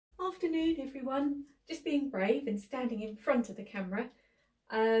afternoon everyone, just being brave and standing in front of the camera,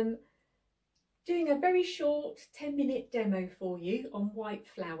 doing a very short 10-minute demo for you on white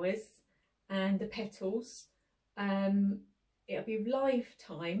flowers and the petals. It'll be live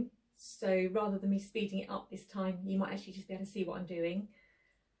time, so rather than me speeding it up this time, you might actually just be able to see what I'm doing.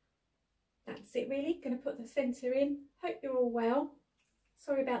 That's it really. Going to put the centre in. Hope you're all well.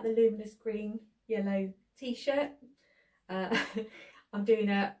 Sorry about the luminous green yellow t-shirt. I'm doing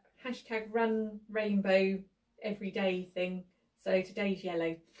a #run rainbow everyday thing, so today's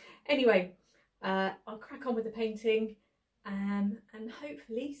yellow. Anyway, I'll crack on with the painting and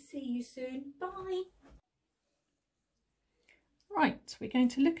hopefully see you soon. Bye. Right, we're going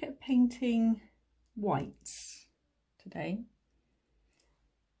to look at painting whites today.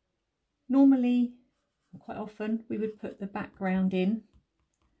 Normally, quite often, we would put the background in,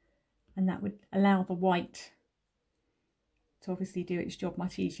 and that would allow the white to obviously do its job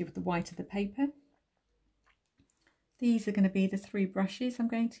much easier with the white of the paper. These are going to be the 3 brushes I'm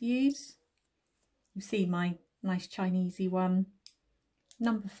going to use. You see my nice Chinesey one,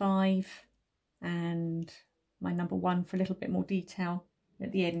 number 5, and my number 1 for a little bit more detail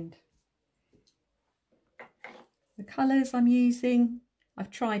at the end. The colours I'm using,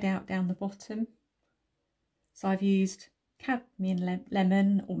 I've tried out down the bottom. So I've used cadmium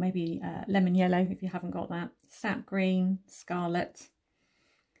lemon, or maybe lemon yellow if you haven't got that, sap green, scarlet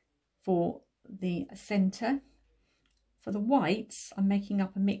for the centre. For the whites, I'm making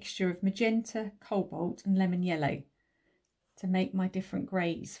up a mixture of magenta, cobalt and lemon yellow to make my different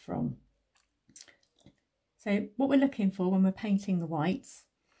greys from. So what we're looking for when we're painting the whites,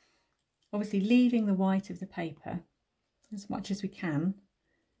 obviously leaving the white of the paper as much as we can,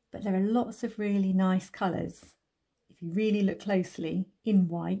 but there are lots of really nice colours, if you really look closely, in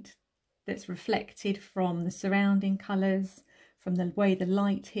white that's reflected from the surrounding colours, from the way the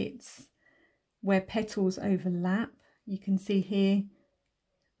light hits, where petals overlap. You can see here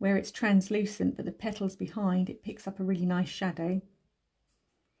where it's translucent, but the petals behind it picks up a really nice shadow.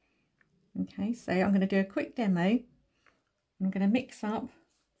 Okay, so I'm going to do a quick demo. I'm going to mix up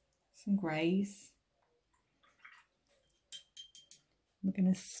some greys. We're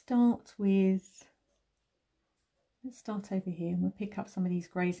going to start with, let's start over here, and we'll pick up some of these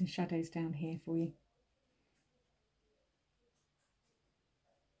greys and shadows down here for you.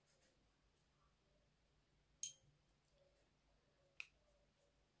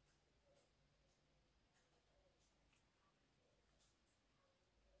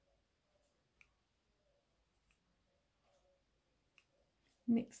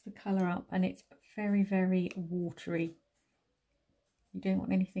 Mix the colour up, and it's very, very watery. You don't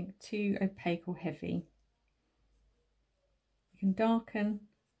want anything too opaque or heavy. You can darken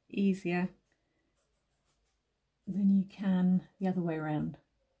easier than you can the other way around.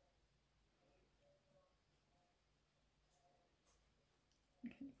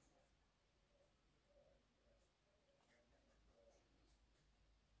 Okay.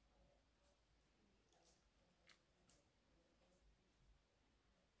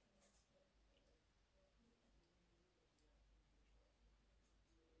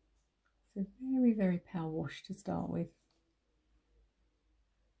 It's a very, very pale wash to start with.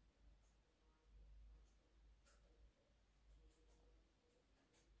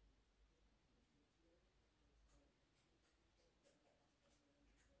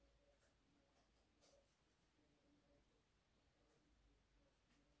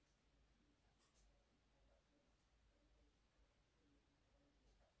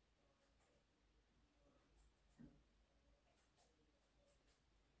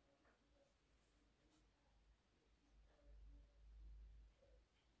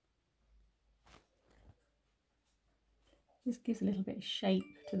 This gives a little bit of shape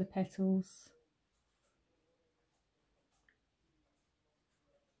to the petals.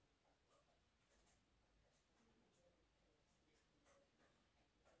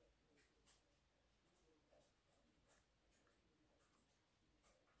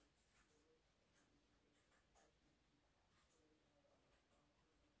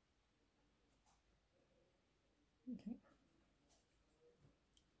 Okay.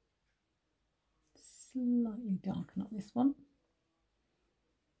 Slightly darken up this one.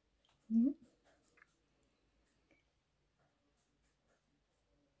 Yep.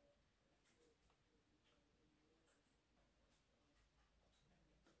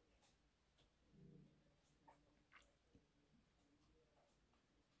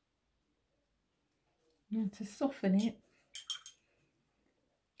 Now to soften it,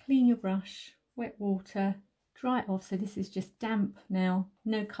 clean your brush, wet water, dry it off. So this is just damp now,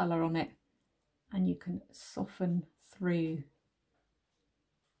 no colour on it, and you can soften through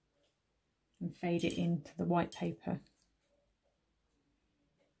and fade it into the white paper.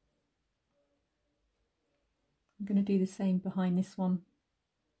 I'm going to do the same behind this one.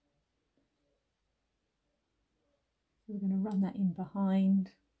 So we're going to run that in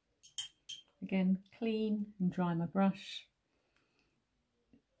behind. Again, clean and dry my brush.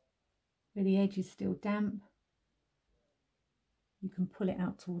 Where the edge is still damp, you can pull it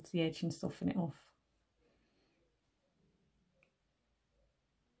out towards the edge and soften it off.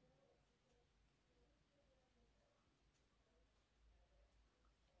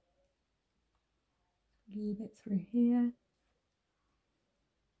 A little bit through here.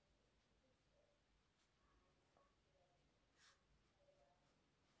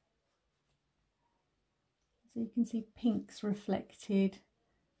 So you can see pinks reflected.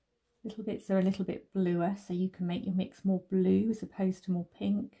 Little bits are a little bit bluer, so you can make your mix more blue as opposed to more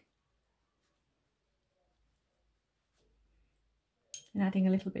pink. And adding a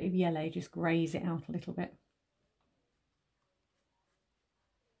little bit of yellow just greys it out a little bit.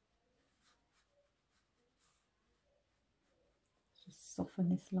 Just soften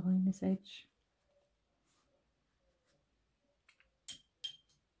this line, this edge.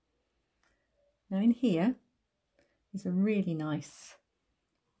 Now in here is a really nice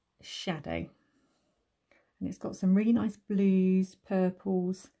shadow, and it's got some really nice blues,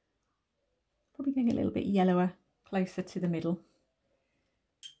 purples, probably going a little bit yellower closer to the middle.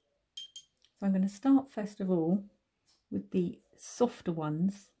 So I'm going to start first of all with the softer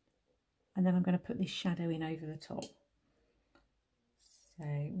ones, and then I'm going to put this shadow in over the top. So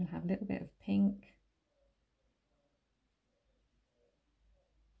we'll have a little bit of pink,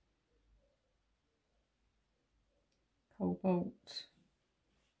 cobalt,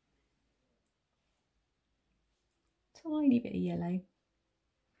 tiny bit of yellow,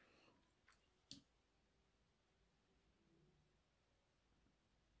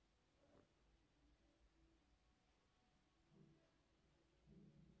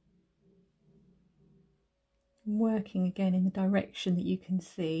 I'm working again in the direction that you can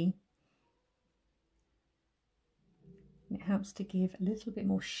see. It helps to give a little bit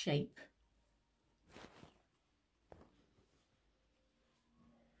more shape.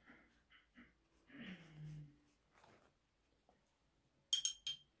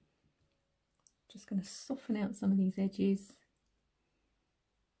 Just going to soften out some of these edges.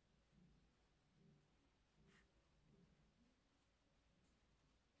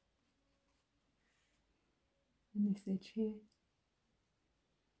 And this edge here.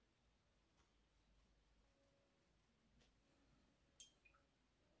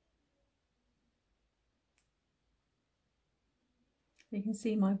 You can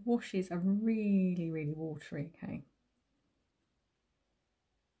see my washes are really, really watery, okay.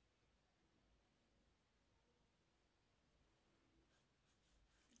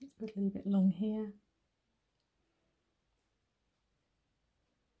 Let's put a little bit long here.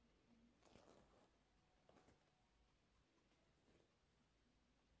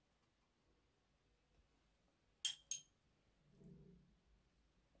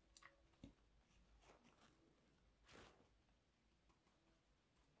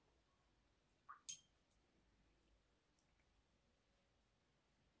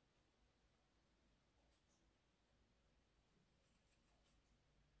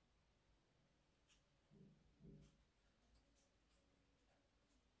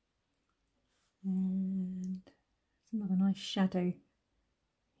 And another nice shadow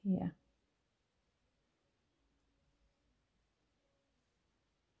here.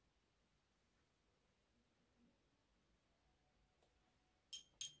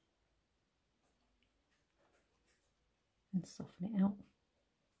 And soften it out.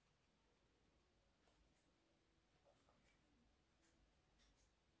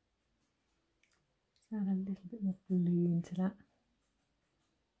 Just add a little bit more blue into that.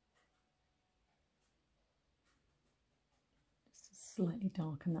 Slightly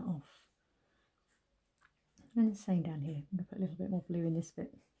darken that off. And the same down here. I'm going to put a little bit more blue in this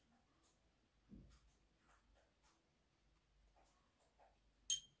bit.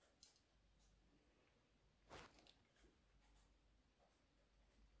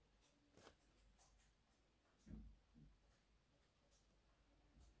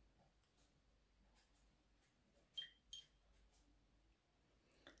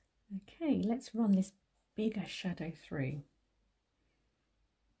 Okay, let's run this bigger shadow through.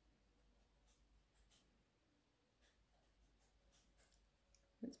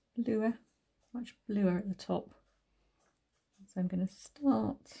 It's bluer, much bluer at the top. So I'm going to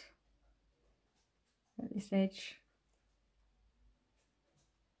start at this edge.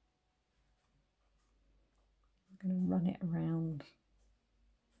 I'm going to run it around.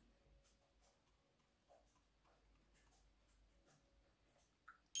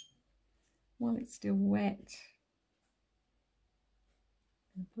 while it's still wet.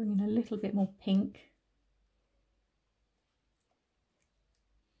 Bring in a little bit more pink.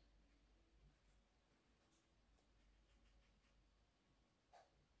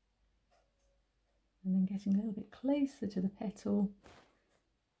 And then getting a little bit closer to the petal,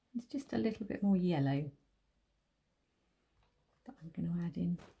 it's just a little bit more yellow that I'm going to add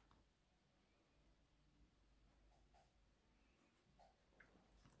in.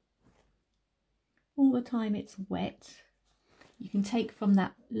 All the time it's wet, you can take from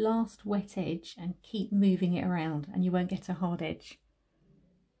that last wet edge and keep moving it around and you won't get a hard edge.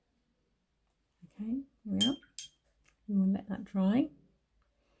 Okay, here we are. We will let that dry.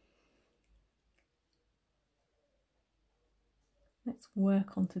 Let's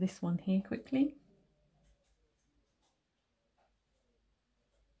work onto this one here quickly.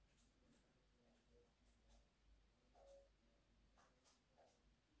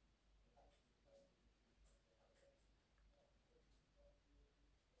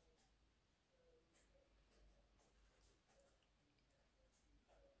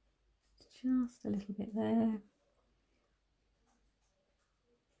 Just a little bit there.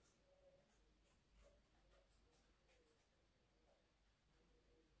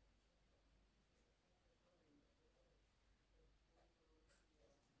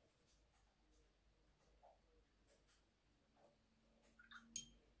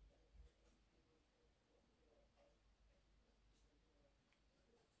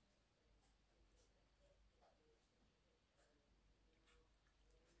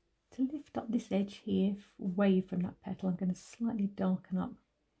 To lift up this edge here away from that petal, I'm going to slightly darken up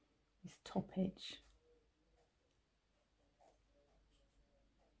this top edge.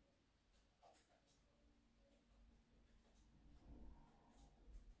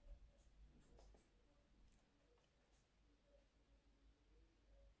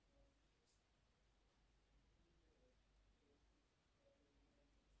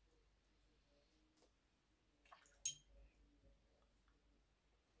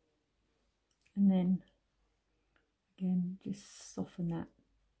 And then again, just soften that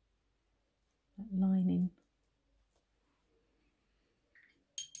lining.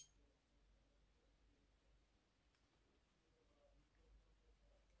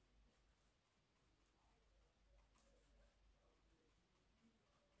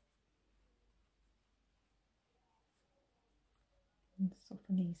 And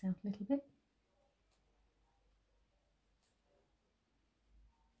soften these out a little bit.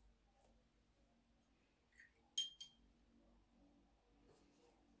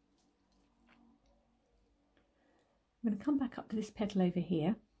 I'm going to come back up to this petal over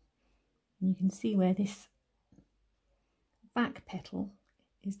here, and you can see where this back petal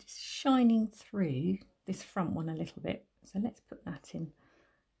is just shining through this front one a little bit. So let's put that in.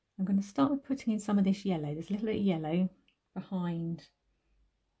 I'm going to start with putting in some of this yellow. There's a little bit of yellow behind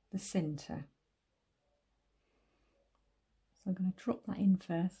the centre. So I'm going to drop that in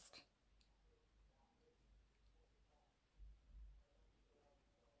first.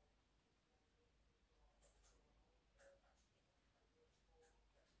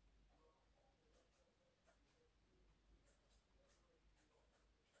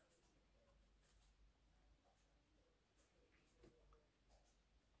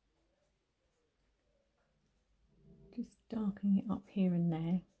 Just darkening it up here and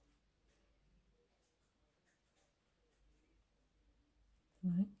there.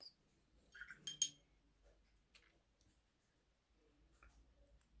 Right.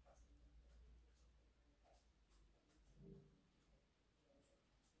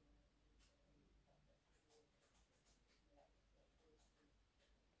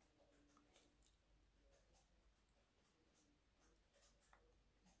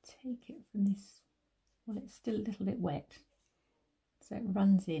 Take it from this, well, it's still a little bit wet, so it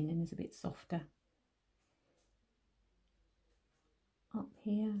runs in and is a bit softer. Up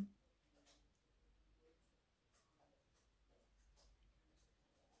here.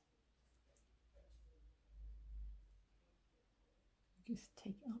 Just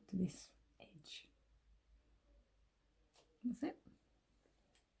take it up to this edge. That's it.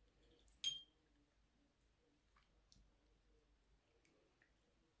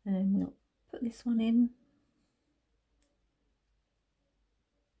 And then we'll put this one in.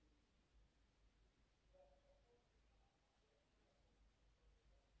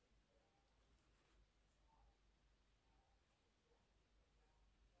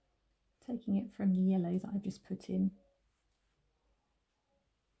 Taking it from the yellow that I've just put in.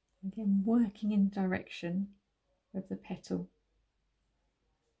 Again, working in the direction of the petal.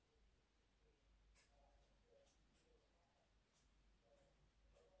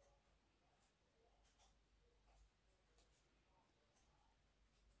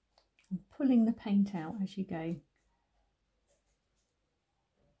 and pulling the paint out as you go.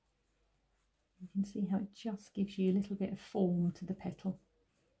 You can see how it just gives you a little bit of form to the petal.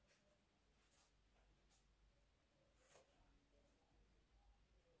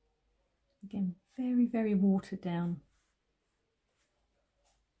 Again, very, very watered down.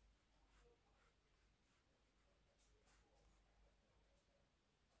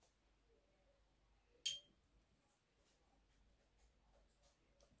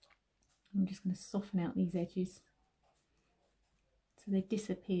 I'm just going to soften out these edges so they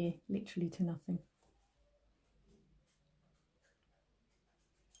disappear literally to nothing.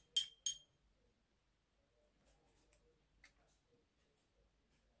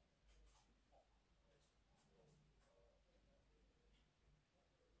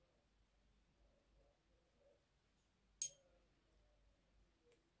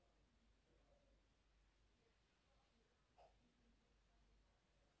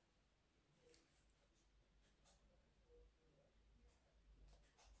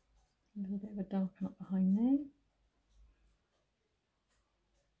 A little bit of a darken up behind there.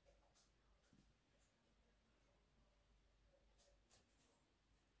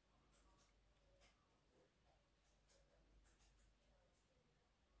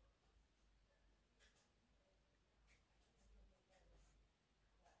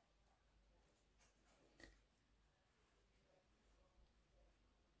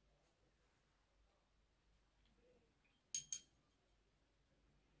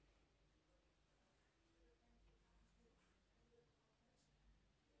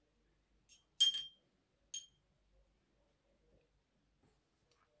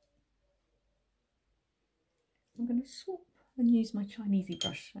 I'm going to swap and use my Chinesey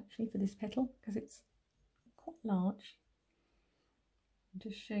brush actually for this petal because it's quite large.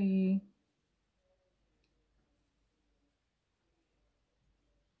 I'll just show you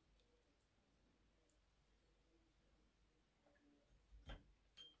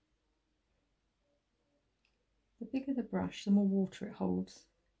the bigger the brush, the more water it holds.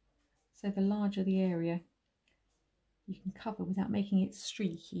 So the larger the area you can cover without making it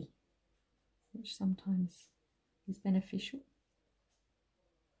streaky, which sometimes is beneficial.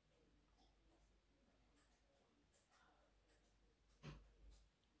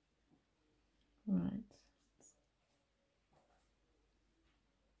 Right.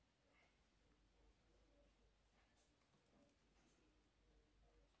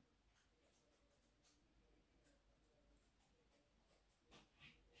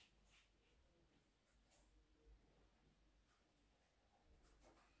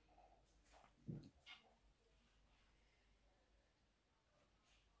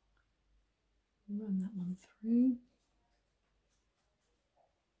 Run that one through.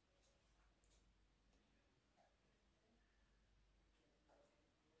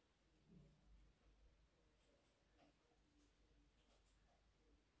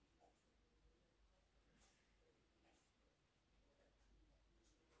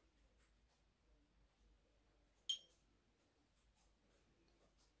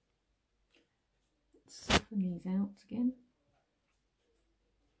 Soften these out again.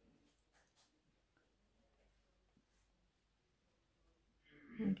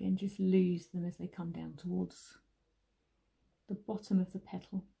 And again, just lose them as they come down towards the bottom of the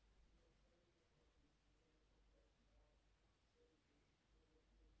petal.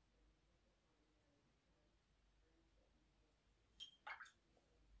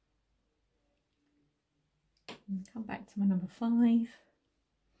 And come back to my number 5.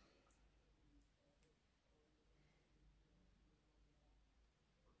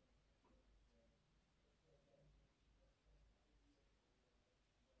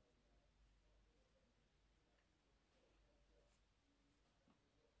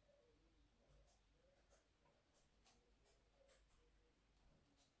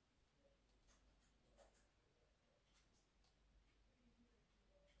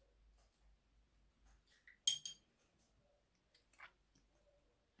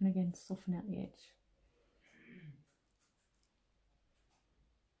 And again, soften out the edge.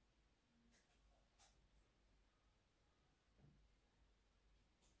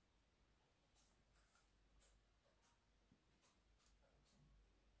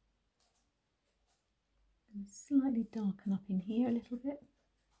 And slightly darken up in here a little bit.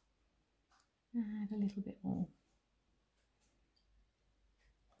 Add a little bit more.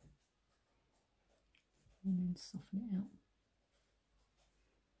 And then soften it out.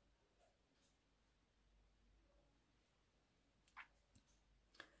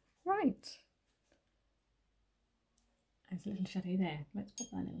 Right. There's a little shadow there. Let's pop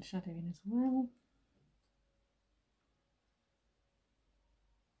that little shadow in as well.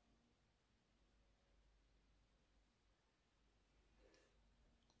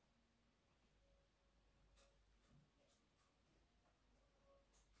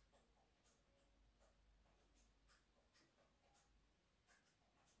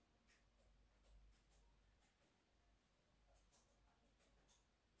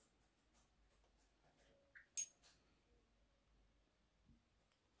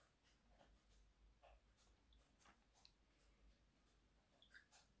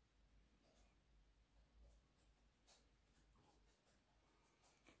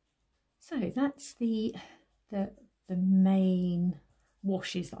 So that's the main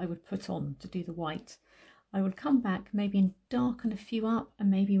washes that I would put on to do the white. I will come back maybe and darken a few up, and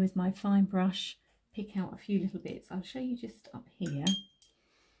maybe with my fine brush pick out a few little bits. I'll show you just up here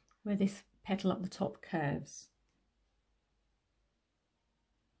where this petal up the top curves.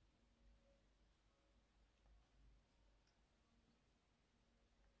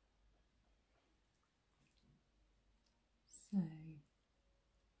 So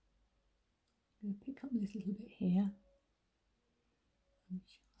I'm going to pick up this little bit here. I'm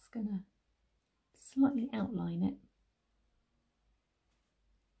just going to slightly outline it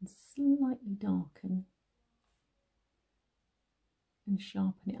and slightly darken and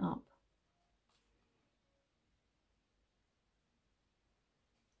sharpen it up.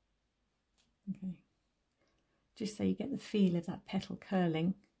 Okay, just so you get the feel of that petal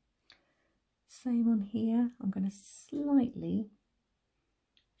curling. Same on here. I'm going to slightly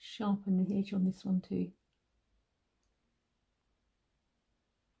sharpen the edge on this one too.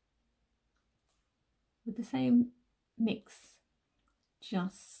 With the same mix,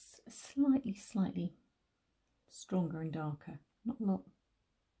 just slightly stronger and darker, not a lot.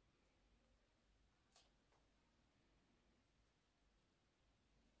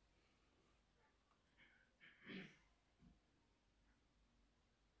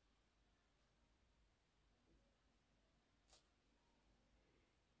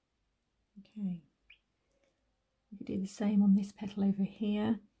 Okay, you could do the same on this petal over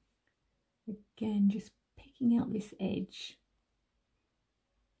here. Again, just picking out this edge.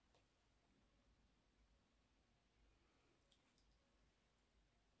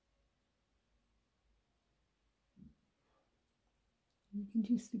 You can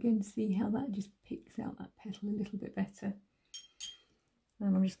just again see how that just picks out that petal a little bit better.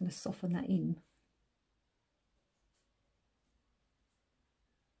 And I'm just going to soften that in.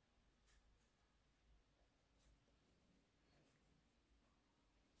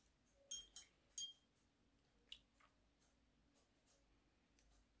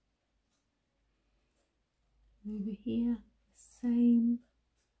 Over here, same.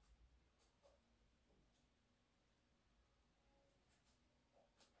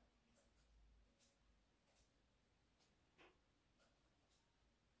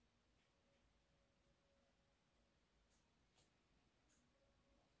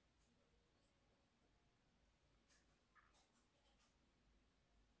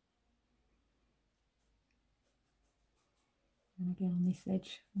 And again on this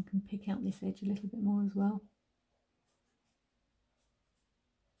edge, I can pick out this edge a little bit more as well.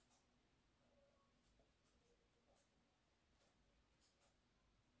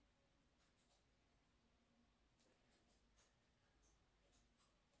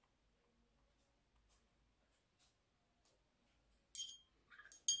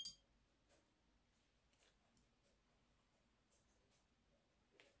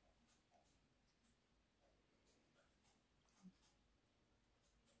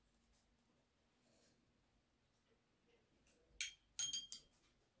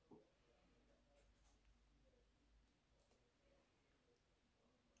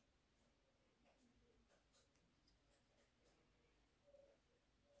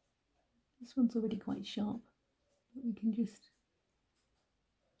 This one's already quite sharp, but we can just,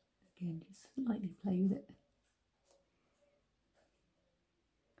 again, just slightly play with it.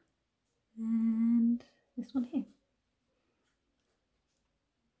 And this one here.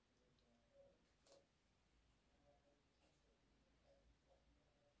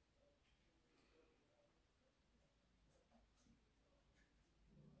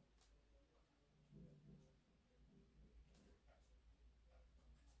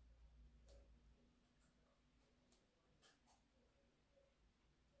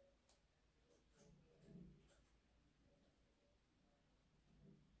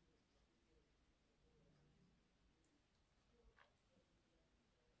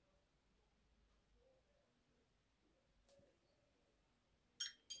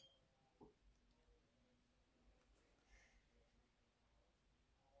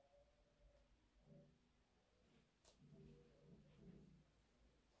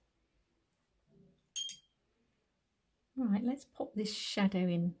 Right, let's pop this shadow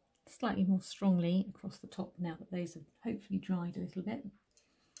in slightly more strongly across the top now that those have hopefully dried a little bit.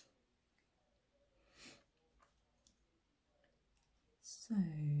 So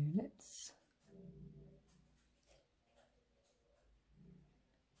let's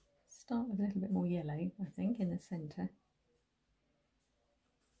start with a little bit more yellow, I think, in the centre.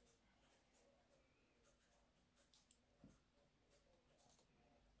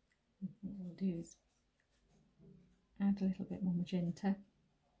 What we'll do is add a little bit more magenta.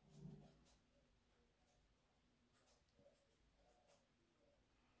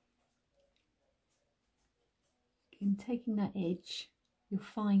 in taking that edge, you're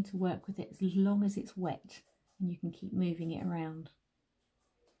fine to work with it as long as it's wet and you can keep moving it around.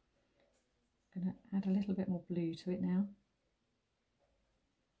 I'm going to add a little bit more blue to it now.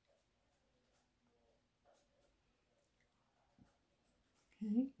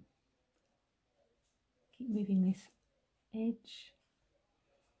 Okay. Keep moving this edge.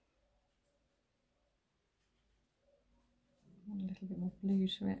 A little bit more blue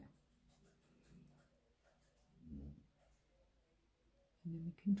to it. And then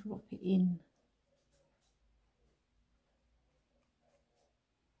we can drop it in.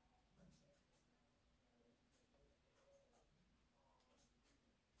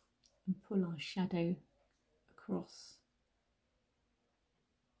 And pull our shadow across.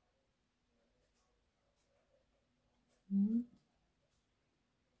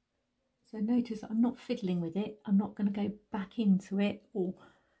 So notice I'm not fiddling with it. I'm not going to go back into it or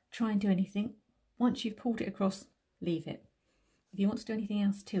try and do anything. Once you've pulled it across, leave it. If you want to do anything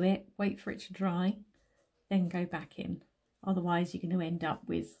else to it, wait for it to dry, then go back in. Otherwise you're going to end up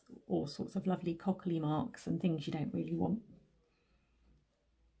with all sorts of lovely cockly marks and things you don't really want.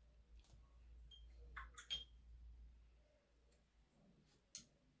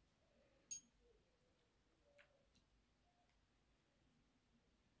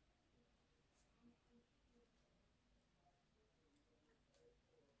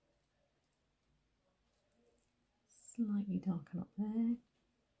 Slightly darken up there. A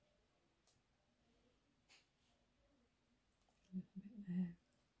little bit there.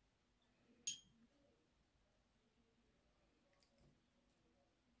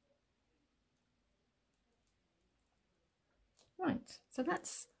 Right, so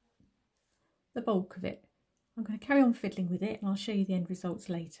that's the bulk of it. I'm going to carry on fiddling with it and I'll show you the end results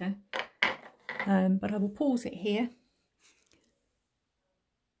later. But I will pause it here